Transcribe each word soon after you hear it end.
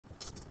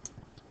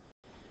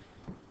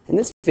In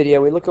this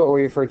video, we look at what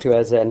we refer to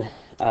as an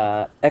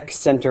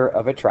excenter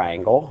of a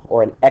triangle,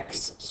 or an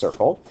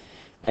excircle.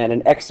 And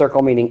an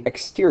excircle meaning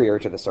exterior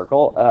to the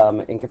circle,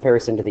 in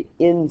comparison to the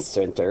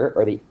incenter,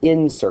 or the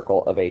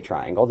incircle of a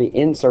triangle. The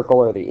incircle,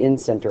 or the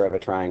incenter of a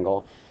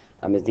triangle,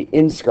 is the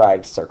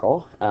inscribed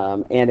circle.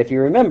 And if you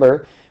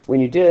remember,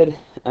 when we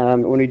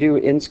do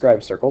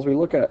inscribed circles, we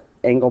look at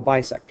angle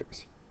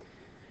bisectors.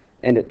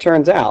 And it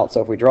turns out,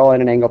 so if we draw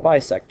in an angle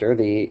bisector,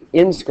 the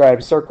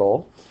inscribed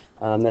circle,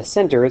 the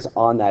center is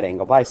on that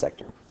angle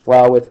bisector.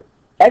 Well, with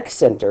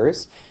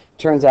excenters,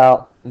 turns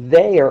out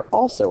they are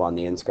also on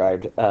the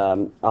inscribed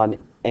on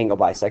angle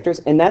bisectors,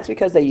 and that's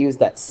because they use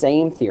that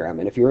same theorem.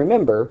 And if you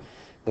remember,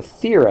 the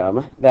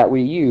theorem that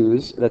we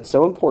use that's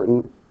so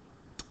important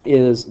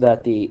is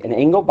that an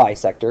angle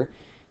bisector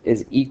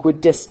is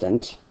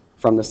equidistant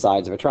from the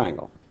sides of a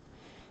triangle,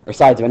 or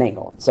sides of an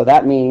angle. So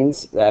that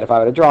means that if I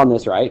would have drawn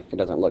this right, it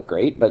doesn't look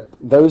great, but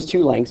those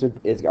two lengths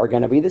are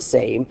going to be the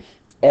same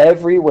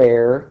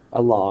everywhere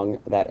along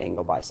that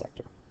angle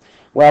bisector.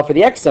 Well, for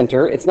the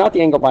excenter, it's not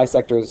the angle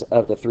bisectors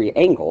of the three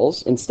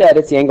angles. Instead,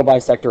 it's the angle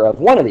bisector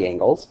of one of the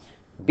angles,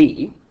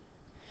 B,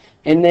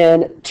 and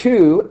then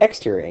two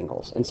exterior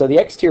angles. And so the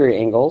exterior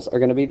angles are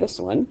going to be this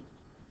one,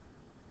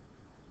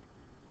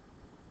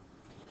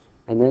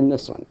 and then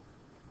this one.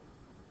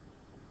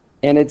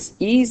 And it's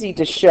easy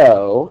to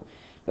show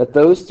that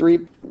those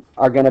three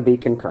are going to be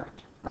concurrent.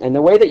 And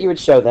the way that you would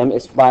show them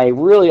is by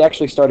really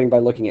actually starting by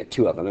looking at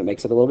two of them. It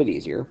makes it a little bit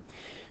easier.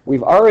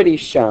 We've already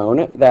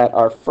shown that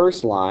our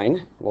first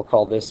line, we'll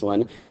call this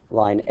one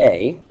line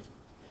A,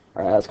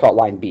 or let's call it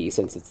line B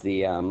since it's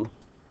the angle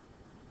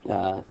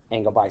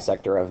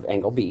bisector of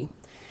angle B.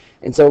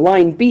 And so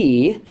line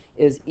B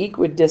is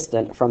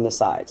equidistant from the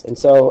sides. And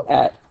so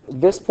at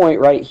this point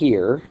right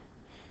here,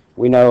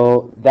 we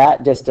know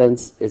that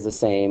distance is the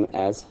same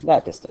as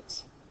that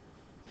distance.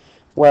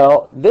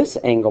 Well, this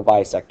angle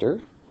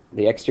bisector,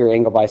 the exterior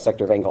angle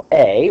bisector of angle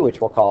A, which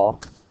we'll call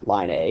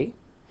line A,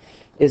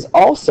 is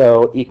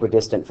also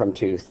equidistant from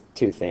two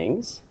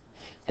things.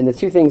 And the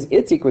two things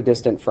it's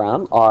equidistant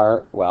from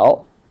are,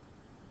 well,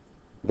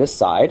 this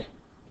side,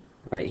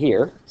 right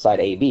here, side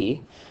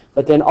AB,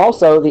 but then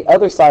also the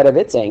other side of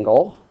its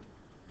angle,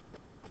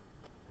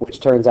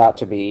 which turns out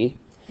to be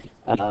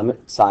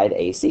side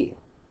AC,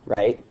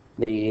 right?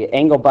 The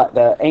angle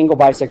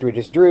bisector we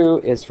just drew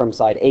is from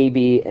side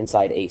AB and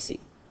side AC.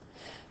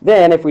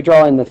 Then if we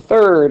draw in the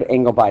third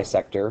angle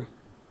bisector,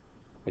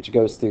 which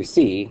goes through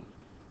C,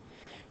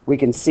 we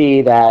can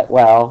see that,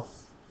 well,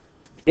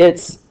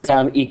 it's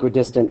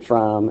equidistant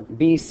from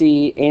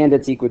BC and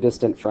it's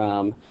equidistant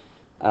from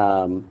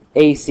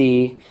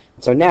AC.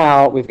 So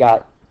now we've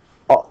got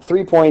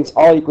 3 points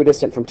all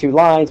equidistant from two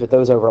lines, but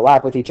those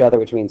overlap with each other,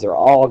 which means they're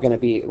all going to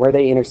be, where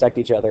they intersect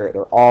each other,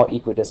 they're all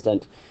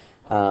equidistant,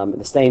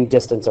 the same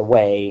distance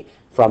away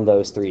from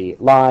those three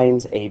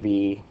lines,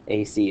 AB,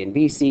 AC, and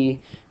BC,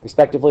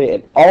 respectively.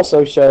 It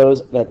also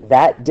shows that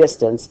that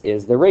distance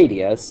is the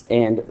radius,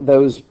 and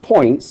those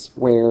points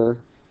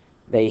where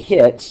they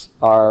hit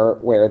are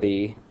where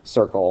the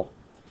circle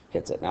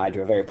hits it. Now, I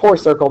drew a very poor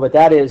circle, but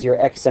that is your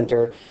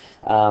excenter,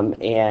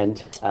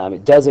 and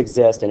it does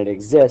exist, and it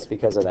exists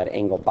because of that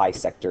angle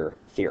bisector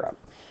theorem.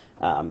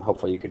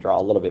 Hopefully you could draw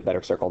a little bit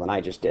better circle than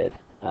I just did.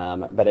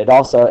 But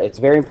it's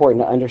very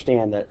important to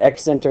understand that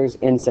excenters,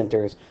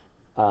 incenters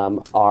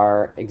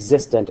are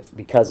existent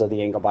because of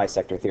the angle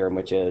bisector theorem,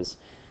 which is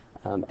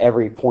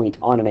every point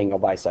on an angle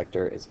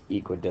bisector is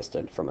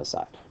equidistant from a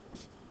side.